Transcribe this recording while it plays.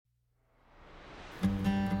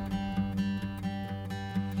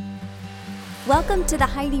Welcome to the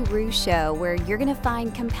Heidi Rue Show, where you're going to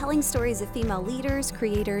find compelling stories of female leaders,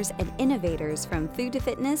 creators, and innovators from food to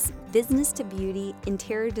fitness, business to beauty,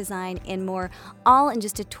 interior design, and more, all in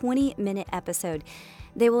just a 20-minute episode.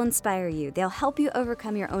 They will inspire you. They'll help you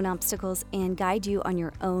overcome your own obstacles and guide you on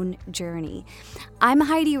your own journey. I'm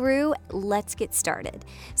Heidi Rue. Let's get started.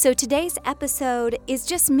 So today's episode is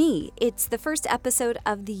just me. It's the first episode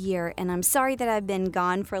of the year, and I'm sorry that I've been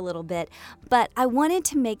gone for a little bit, but I wanted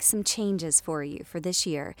to make some changes for you for this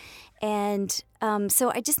year. And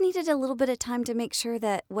so I just needed a little bit of time to make sure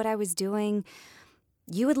that what I was doing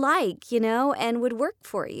you would like, and would work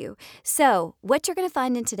for you. So what you're going to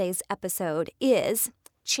find in today's episode is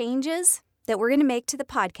changes that we're going to make to the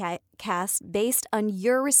podcast based on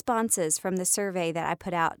your responses from the survey that I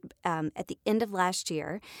put out at the end of last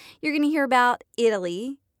year. You're going to hear about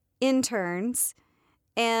Italy, interns,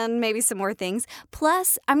 and maybe some more things.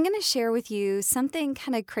 Plus, I'm going to share with you something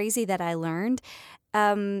kind of crazy that I learned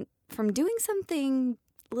from doing something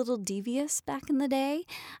a little devious back in the day,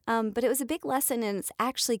 but it was a big lesson, and it's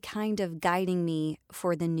actually kind of guiding me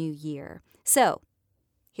for the new year. So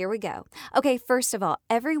here we go. Okay, first of all,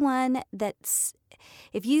 everyone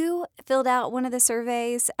if you filled out one of the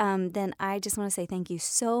surveys, then I just want to say thank you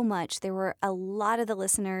so much. There were a lot of the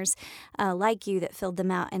listeners like you that filled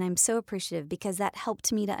them out, and I'm so appreciative because that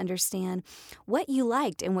helped me to understand what you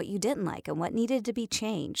liked and what you didn't like and what needed to be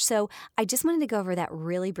changed. So I just wanted to go over that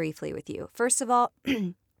really briefly with you. First of all,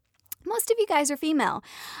 most of you guys are female.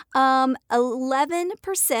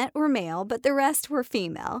 11% were male, but the rest were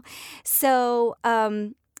female. So,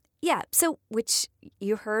 which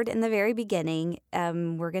you heard in the very beginning,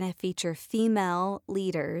 we're going to feature female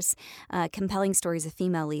leaders, compelling stories of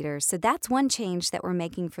female leaders. So that's one change that we're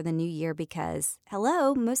making for the new year because,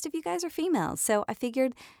 hello, most of you guys are females. So I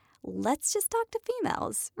figured, let's just talk to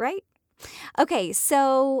females, right? Okay,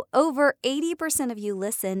 so over 80% of you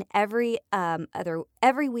listen every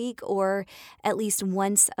week or at least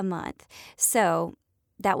once a month. So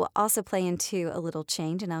that will also play into a little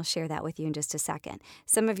change, and I'll share that with you in just a second.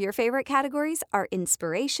 Some of your favorite categories are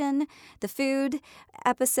inspiration, the food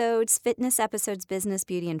episodes, fitness episodes, business,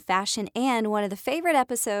 beauty, and fashion. And one of the favorite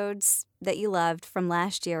episodes that you loved from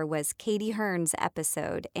last year was Katie Hearn's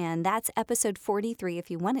episode, and that's episode 43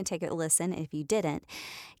 if you want to take a listen. If you didn't,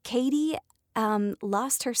 Katie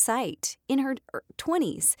lost her sight in her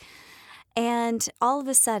 20s. And all of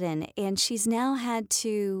a sudden, and she's now had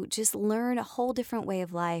to just learn a whole different way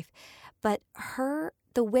of life. But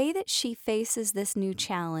the way that she faces this new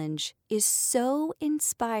challenge is so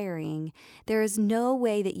inspiring. There is no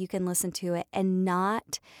way that you can listen to it and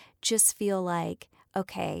not just feel like,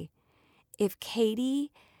 okay, if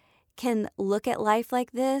Katie can look at life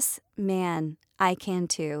like this, man, I can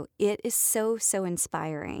too. It is so, so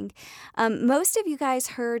inspiring. Most of you guys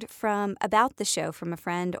heard about the show from a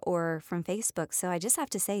friend or from Facebook. So I just have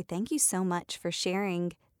to say thank you so much for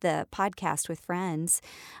sharing the podcast with friends.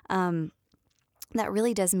 That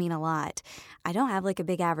really does mean a lot. I don't have like a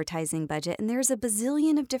big advertising budget, and there's a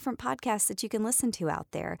bazillion of different podcasts that you can listen to out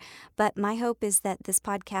there. But my hope is that this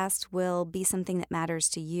podcast will be something that matters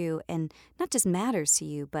to you, and not just matters to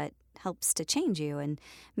you, but helps to change you and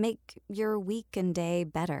make your week and day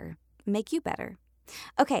better, make you better.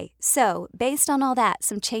 Okay, so based on all that,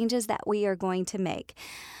 some changes that we are going to make.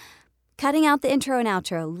 Cutting out the intro and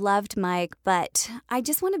outro, loved Mike, but I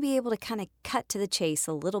just want to be able to kind of cut to the chase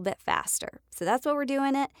a little bit faster. So that's what we're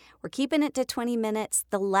doing it. We're keeping it to 20 minutes.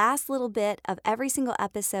 The last little bit of every single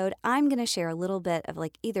episode, I'm going to share a little bit of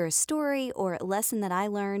like either a story or a lesson that I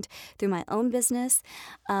learned through my own business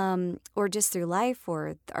or just through life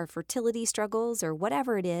or our fertility struggles or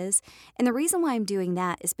whatever it is. And the reason why I'm doing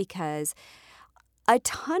that is because a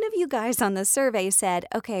ton of you guys on the survey said,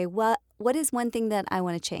 okay, what is one thing that I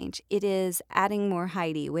want to change? It is adding more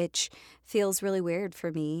Heidi, which feels really weird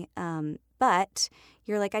for me. But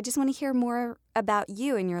you're like, I just want to hear more about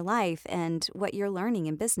you and your life and what you're learning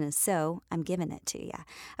in business. So I'm giving it to you.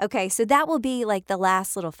 Okay, so that will be like the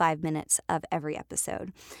last little 5 minutes of every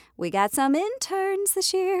episode. We got some interns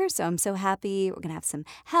this year, so I'm so happy. We're going to have some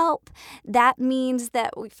help. That means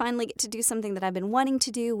that we finally get to do something that I've been wanting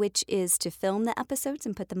to do, which is to film the episodes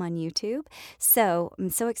and put them on YouTube. So I'm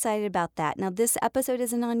so excited about that. Now, this episode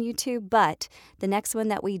isn't on YouTube, but the next one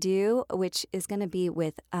that we do, which is going to be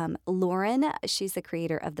with Lauren. She's the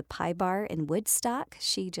creator of the Pie Bar in Woodstock.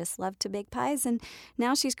 She just loved to bake pies, and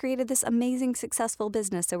now she's created this amazing, successful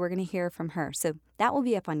business, so we're going to hear from her. So that will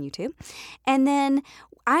be up on YouTube. And then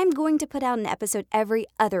I'm going to put out an episode every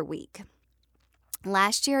other week.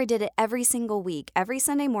 Last year, I did it every single week, every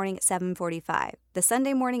Sunday morning at 7:45. The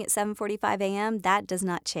Sunday morning at 7:45 a.m., that does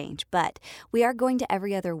not change. But we are going to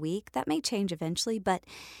every other week. That may change eventually, but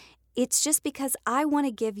it's just because I want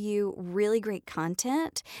to give you really great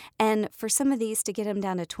content. And for some of these, to get them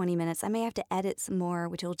down to 20 minutes, I may have to edit some more,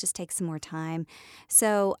 which will just take some more time.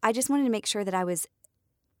 So I just wanted to make sure that I was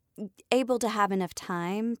able to have enough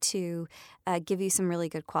time to give you some really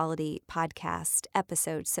good quality podcast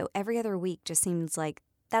episodes. So every other week just seems like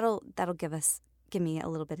that'll give me a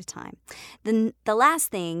little bit of time. Then the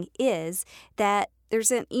last thing is that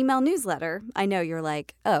there's an email newsletter. I know you're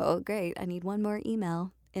like, oh, great, I need one more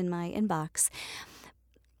email in my inbox.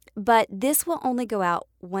 But this will only go out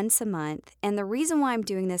once a month. And the reason why I'm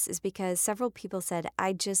doing this is because several people said,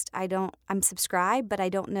 I'm subscribed, but I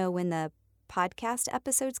don't know when the podcast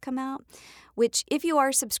episodes come out, which if you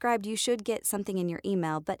are subscribed, you should get something in your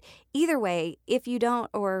email. But either way, if you don't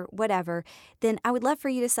or whatever, then I would love for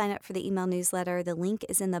you to sign up for the email newsletter. The link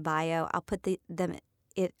is in the bio. I'll put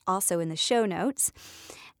it also in the show notes.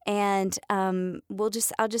 And I'll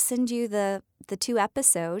just send you the 2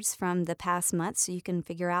 episodes from the past month so you can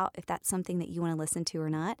figure out if that's something that you want to listen to or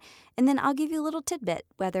not. And then I'll give you a little tidbit,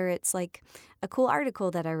 whether it's like a cool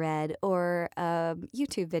article that I read or a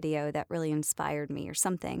YouTube video that really inspired me or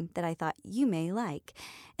something that I thought you may like.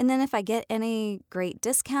 And then if I get any great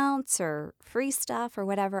discounts or free stuff or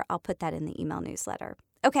whatever, I'll put that in the email newsletter.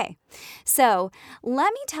 Okay, so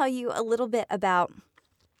let me tell you a little bit about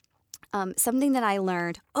something that I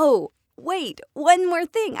learned. Oh, wait, one more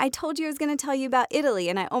thing. I told you I was going to tell you about Italy,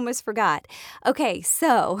 and I almost forgot. Okay,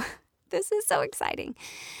 so this is so exciting.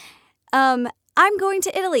 I'm going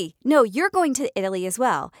to Italy. No, you're going to Italy as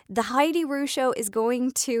well. The Heidi Rue Show is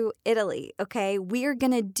going to Italy, okay? We're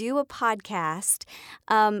going to do a podcast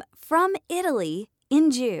from Italy in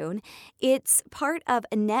June. It's part of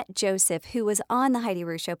Annette Joseph, who was on the Heidi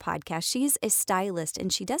Rue Show podcast. She's a stylist,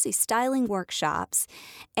 and she does these styling workshops,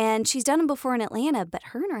 and she's done them before in Atlanta, but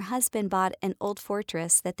her and her husband bought an old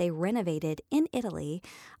fortress that they renovated in Italy,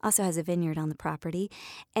 also has a vineyard on the property,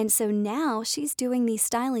 and so now she's doing these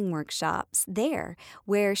styling workshops there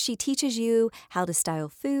where she teaches you how to style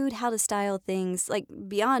food, how to style things like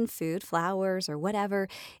beyond food, flowers or whatever.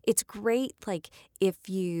 It's great, like if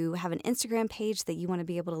you have an Instagram page that you want to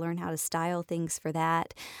be able to learn how to style things for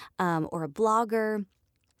that, or a blogger.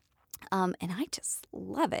 And I just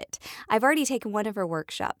love it. I've already taken one of her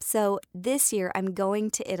workshops. So this year I'm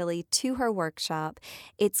going to Italy to her workshop.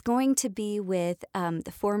 It's going to be with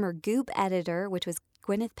the former Goop editor, which was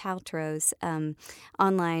Gwyneth Paltrow's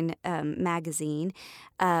online magazine,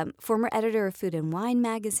 former editor of Food and Wine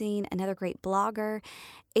magazine, another great blogger.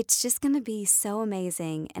 It's just going to be so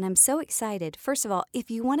amazing, and I'm so excited. First of all, if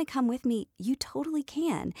you want to come with me, you totally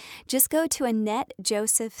can. Just go to Annette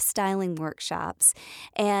Joseph Styling Workshops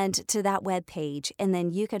and to that webpage, and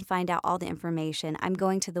then you can find out all the information. I'm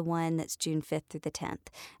going to the one that's June 5th through the 10th,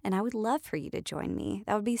 and I would love for you to join me.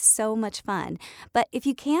 That would be so much fun. But if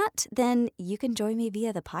you can't, then you can join me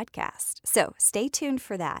via the podcast. So stay tuned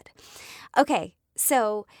for that. Okay,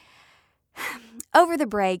 so over the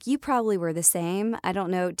break, you probably were the same. I don't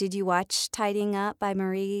know. Did you watch Tidying Up by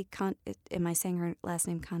Marie am I saying her last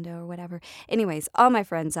name Kondo or whatever? Anyways, all my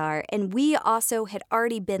friends are. And we also had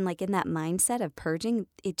already been like in that mindset of purging.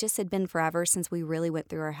 It just had been forever since we really went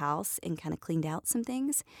through our house and kind of cleaned out some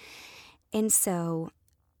things. And so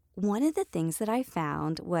one of the things that I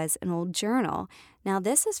found was an old journal. Now,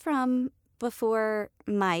 this is from before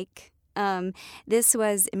Mike. This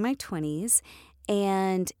was in my 20s.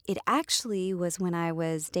 And it actually was when I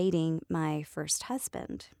was dating my first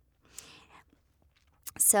husband.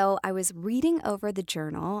 So I was reading over the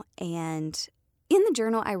journal, and in the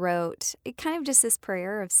journal I wrote kind of just this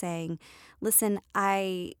prayer of saying, listen,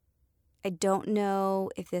 I don't know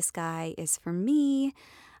if this guy is for me.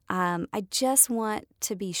 I just want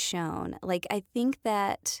to be shown. Like, I think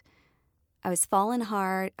that I was falling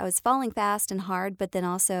fast and hard, but then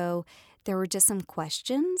also there were just some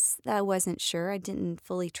questions that I wasn't sure. I didn't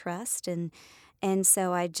fully trust. And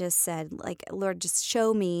so I just said, like, Lord, just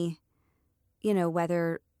show me,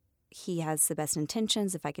 whether he has the best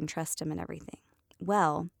intentions, if I can trust him and everything.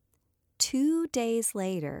 Well, 2 days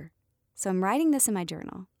later, so I'm writing this in my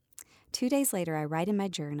journal. 2 days later, I write in my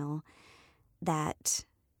journal that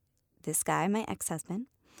this guy, my ex-husband,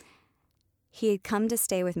 he had come to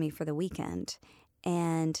stay with me for the weekend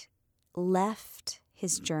and left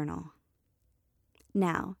his journal.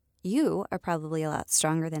 Now, you are probably a lot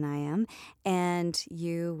stronger than I am, and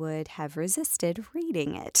you would have resisted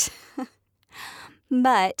reading it.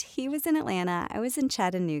 But he was in Atlanta. I was in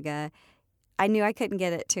Chattanooga. I knew I couldn't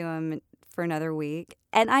get it to him for another week.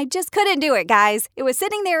 And I just couldn't do it, guys. It was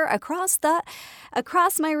sitting there across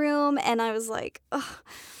my room, and I was like, oh,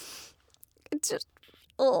 it just,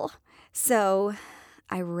 oh. So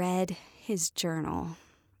I read his journal,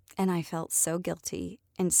 and I felt so guilty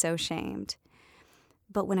and so shamed.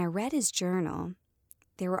 But when I read his journal,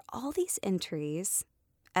 there were all these entries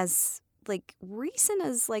as recent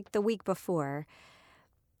as the week before,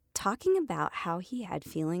 talking about how he had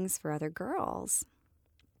feelings for other girls.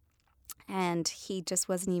 And he just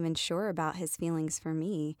wasn't even sure about his feelings for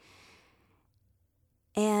me.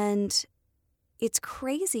 And it's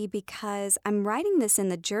crazy because I'm writing this in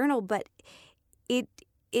the journal, but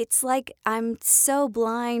it's like I'm so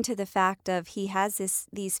blind to the fact of he has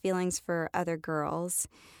these feelings for other girls.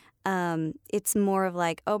 It's more of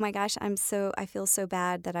like, oh my gosh, I feel so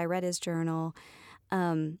bad that I read his journal.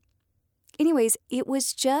 Anyways, it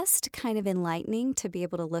was just kind of enlightening to be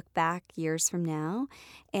able to look back years from now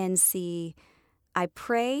and see, I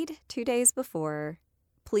prayed 2 days before,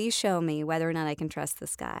 please show me whether or not I can trust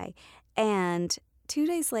this guy. And 2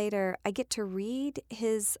 days later, I get to read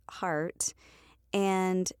his heart,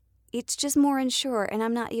 and it's just more unsure. And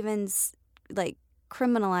I'm not even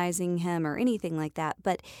criminalizing him or anything like that,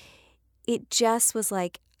 but it just was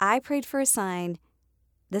like, I prayed for a sign,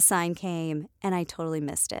 the sign came, and I totally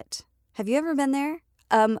missed it. Have you ever been there?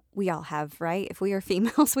 We all have, right? If we are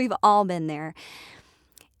females, we've all been there.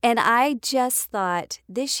 And I just thought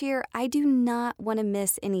this year, I do not want to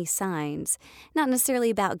miss any signs, not necessarily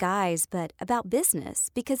about guys, but about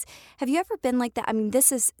business. Because have you ever been like that? I mean,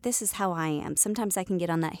 this is how I am. Sometimes I can get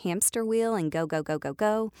on that hamster wheel and go, go, go, go,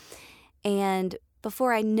 go. And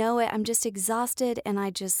before I know it, I'm just exhausted, and I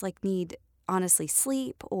just need, honestly,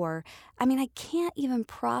 sleep. Or, I mean, I can't even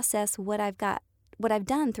process what I've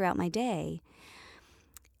done throughout my day.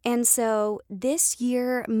 And so this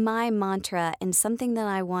year, my mantra, and something that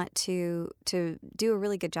I want to do a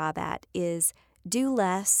really good job at, is do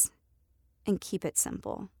less and keep it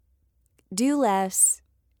simple. Do less,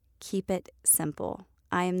 keep it simple.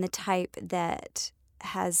 I am the type that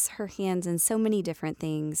has her hands in so many different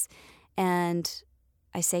things, and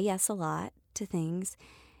I say yes a lot to things.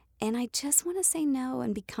 And I just want to say no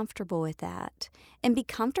and be comfortable with that, and be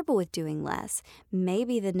comfortable with doing less.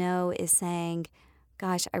 Maybe the no is saying,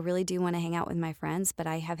 gosh, I really do want to hang out with my friends, but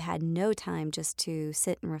I have had no time just to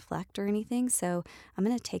sit and reflect or anything. So I'm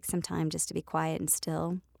going to take some time just to be quiet and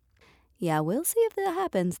still. Yeah, we'll see if that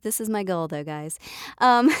happens. This is my goal, though, guys.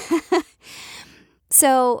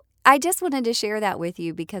 So I just wanted to share that with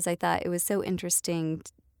you because I thought it was so interesting.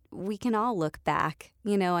 We can all look back,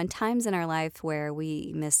 on times in our life where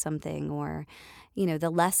we missed something, or, the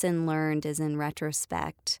lesson learned is in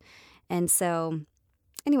retrospect. And so,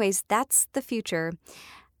 anyways, that's the future,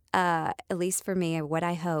 at least for me, what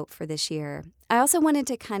I hope for this year. I also wanted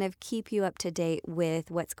to kind of keep you up to date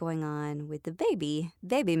with what's going on with the baby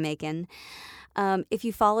making. If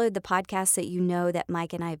you followed the podcast, that you know that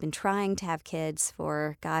Mike and I have been trying to have kids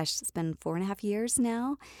for, it's been 4.5 years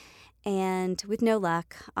now. And with no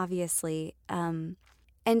luck, obviously.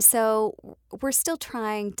 And so we're still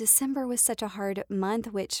trying. December was such a hard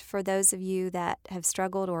month, which for those of you that have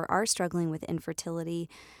struggled or are struggling with infertility,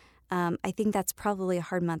 I think that's probably a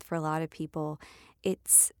hard month for a lot of people.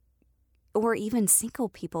 Or even single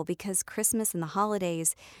people, because Christmas and the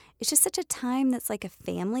holidays, it's just such a time that's like a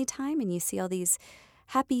family time, and you see all these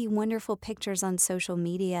happy, wonderful pictures on social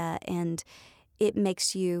media, and it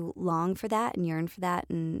makes you long for that and yearn for that,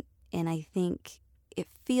 and I think it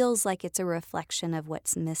feels like it's a reflection of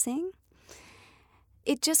what's missing.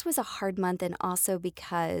 It just was a hard month, and also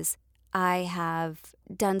because I have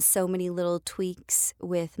done so many little tweaks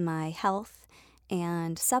with my health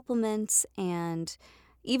and supplements and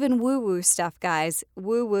even woo-woo stuff, guys.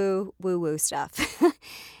 Woo-woo stuff.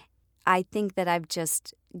 I think that I've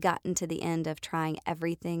just gotten to the end of trying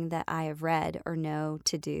everything that I have read or know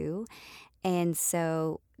to do. And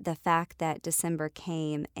so the fact that December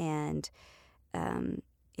came and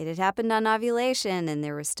it had happened on ovulation and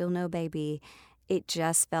there was still no baby, it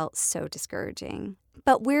just felt so discouraging.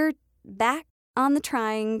 But we're back on the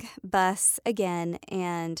trying bus again,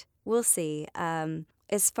 and we'll see.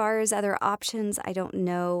 As far as other options, I don't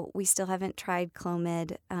know. We still haven't tried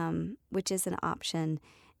Clomid, which is an option.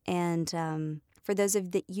 And for those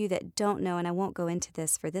of you that don't know, and I won't go into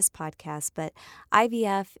this for this podcast, but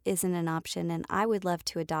IVF isn't an option, and I would love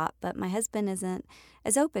to adopt, but my husband isn't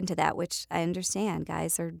as open to that, which I understand.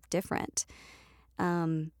 Guys are different.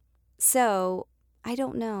 So I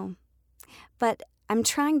don't know. But I'm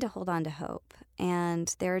trying to hold on to hope,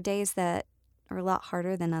 and there are days that are a lot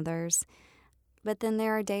harder than others. But then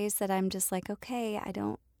there are days that I'm just like, okay, I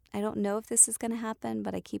don't I don't know if this is going to happen,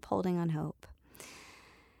 but I keep holding on hope,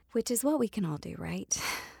 which is what we can all do, right?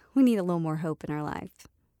 We need a little more hope in our life.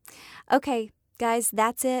 Okay, guys,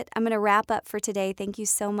 that's it. I'm going to wrap up for today. Thank you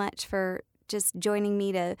so much for just joining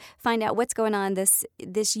me to find out what's going on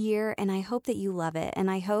this year, and I hope that you love it,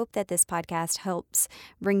 and I hope that this podcast helps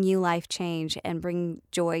bring you life change and bring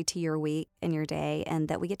joy to your week and your day, and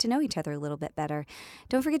that we get to know each other a little bit better.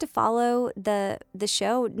 Don't forget to follow the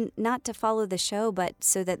show, not to follow the show, but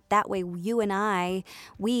so that way you and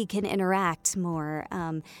we can interact more.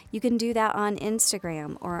 You can do that on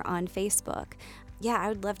Instagram or on Facebook. Yeah, I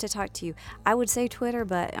would love to talk to you. I would say Twitter,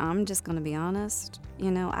 but I'm just going to be honest.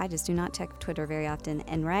 I just do not check Twitter very often.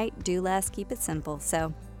 And do less, keep it simple.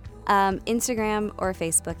 So Instagram or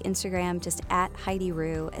Facebook. Instagram, just at Heidi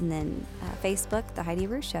Rue, and then Facebook, The Heidi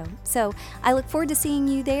Rue Show. So I look forward to seeing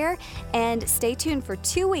you there, and stay tuned for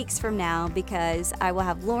 2 weeks from now because I will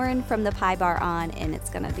have Lauren from the Pie Bar on, and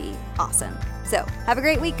it's going to be awesome. So have a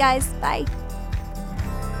great week, guys. Bye.